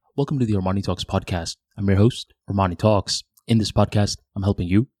Welcome to the Armani Talks podcast. I'm your host, Armani Talks. In this podcast, I'm helping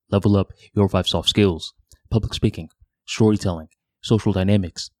you level up your 5 soft skills: public speaking, storytelling, social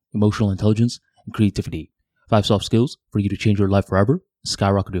dynamics, emotional intelligence, and creativity. 5 soft skills for you to change your life forever and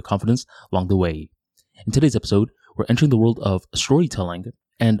skyrocket your confidence along the way. In today's episode, we're entering the world of storytelling,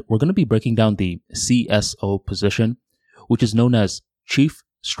 and we're going to be breaking down the CSO position, which is known as Chief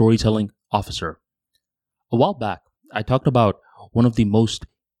Storytelling Officer. A while back, I talked about one of the most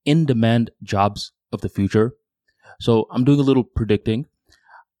in-demand jobs of the future. So I'm doing a little predicting,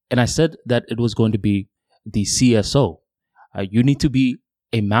 and I said that it was going to be the CSO. You need to be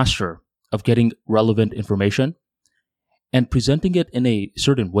a master of getting relevant information and presenting it in a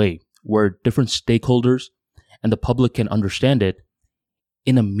certain way where different stakeholders and the public can understand it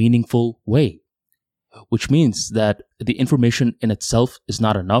in a meaningful way, which means that the information in itself is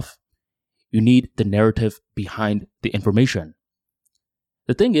not enough. You need the narrative behind the information.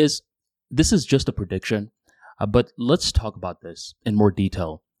 The thing is, this is just a prediction, but let's talk about this in more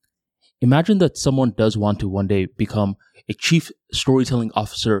detail. Imagine that someone does want to one day become a chief storytelling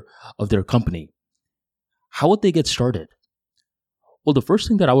officer of their company. How would they get started? Well, the first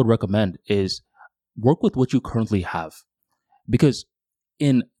thing that I would recommend is work with what you currently have. Because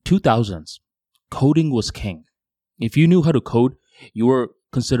in 2000s, coding was king. If you knew how to code, you were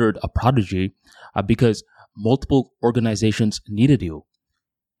considered a prodigy because multiple organizations needed you.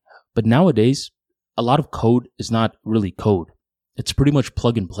 But nowadays, a lot of code is not really code. It's pretty much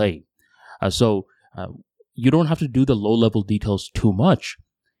plug and play. So you don't have to do the low-level details too much.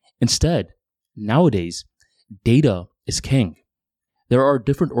 Instead, nowadays, data is king. There are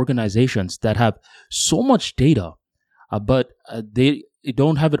different organizations that have so much data, but they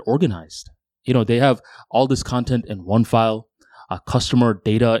don't have it organized. They have all this content in one file, customer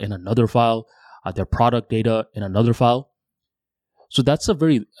data in another file, their product data in another file. So that's a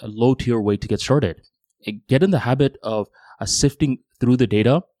very low tier way to get started. Get in the habit of sifting through the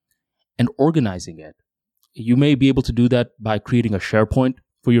data and organizing it. You may be able to do that by creating a SharePoint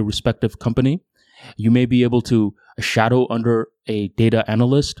for your respective company. You may be able to shadow under a data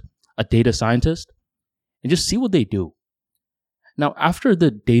analyst, a data scientist, and just see what they do. Now, after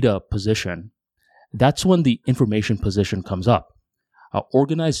the data position, that's when the information position comes up.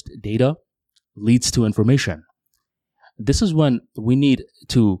 Organized data leads to information. This is when we need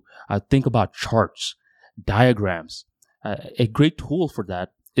to think about charts, diagrams. A great tool for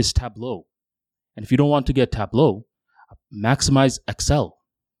that is Tableau. And if you don't want to get Tableau, maximize Excel.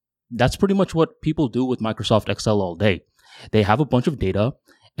 That's pretty much what people do with Microsoft Excel all day. They have a bunch of data,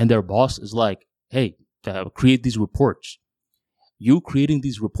 and their boss is like, hey, create these reports. You creating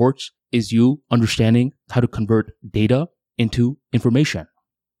these reports is you understanding how to convert data into information.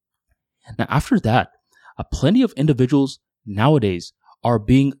 Now, after that, plenty of individuals nowadays are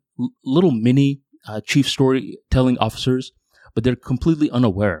being little mini chief storytelling officers, but they're completely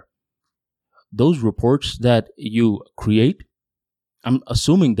unaware. Those reports that you create, I'm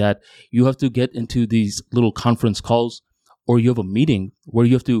assuming that you have to get into these little conference calls, or you have a meeting where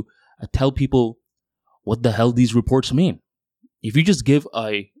you have to tell people what the hell these reports mean. If you just give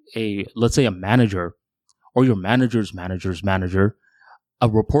let's say a manager or your manager's manager's manager a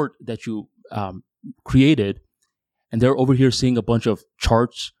report that you created, and they're over here seeing a bunch of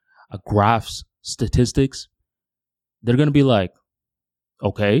charts, graphs, statistics, they're going to be like,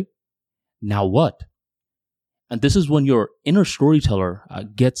 okay, now what? And this is when your inner storyteller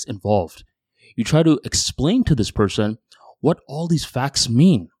gets involved. You try to explain to this person what all these facts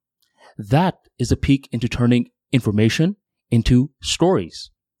mean. That is a peek into turning information into stories.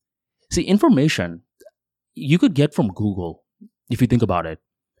 See, information you could get from Google if you think about it.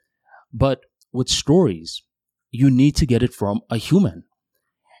 But with stories, you need to get it from a human.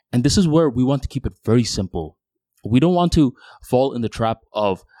 And this is where we want to keep it very simple. We don't want to fall in the trap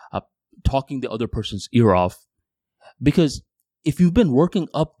of talking the other person's ear off. Because if you've been working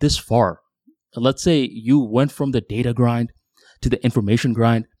up this far, let's say you went from the data grind to the information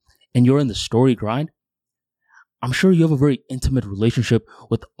grind, and you're in the story grind, I'm sure you have a very intimate relationship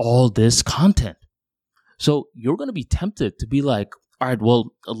with all this content. So you're going to be tempted to be like, all right,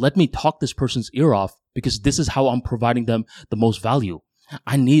 well, let me talk this person's ear off because this is how I'm providing them the most value.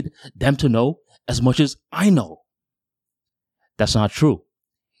 I need them to know as much as I know. That's not true.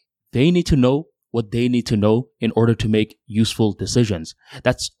 They need to know what they need to know in order to make useful decisions.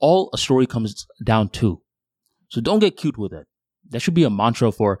 That's all a story comes down to. So don't get cute with it. That should be a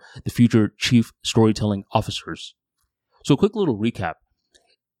mantra for the future chief storytelling officers. So a quick little recap.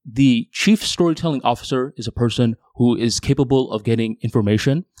 The chief storytelling officer is a person who is capable of getting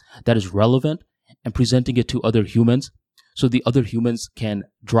information that is relevant and presenting it to other humans so the other humans can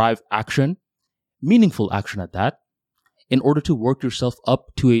drive action, meaningful action at that. In order to work yourself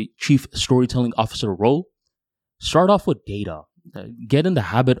up to a chief storytelling officer role, start off with data. Get in the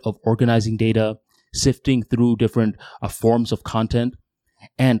habit of organizing data, sifting through different forms of content,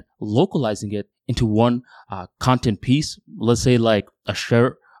 and localizing it into one content piece, let's say like a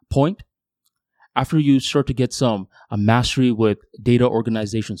SharePoint. After you start to get some mastery with data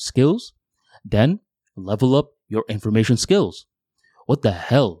organization skills, then level up your information skills. What the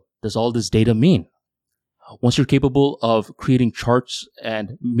hell does all this data mean? Once you're capable of creating charts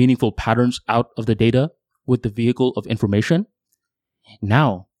and meaningful patterns out of the data with the vehicle of information,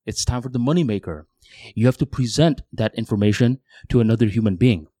 now it's time for the moneymaker. You have to present that information to another human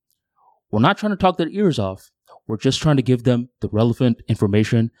being. We're not trying to talk their ears off. We're just trying to give them the relevant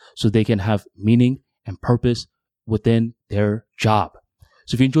information so they can have meaning and purpose within their job.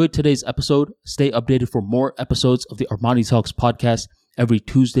 So if you enjoyed today's episode, stay updated for more episodes of the Armani Talks podcast every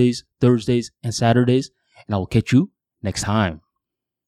Tuesdays, Thursdays, and Saturdays. And I will catch you next time.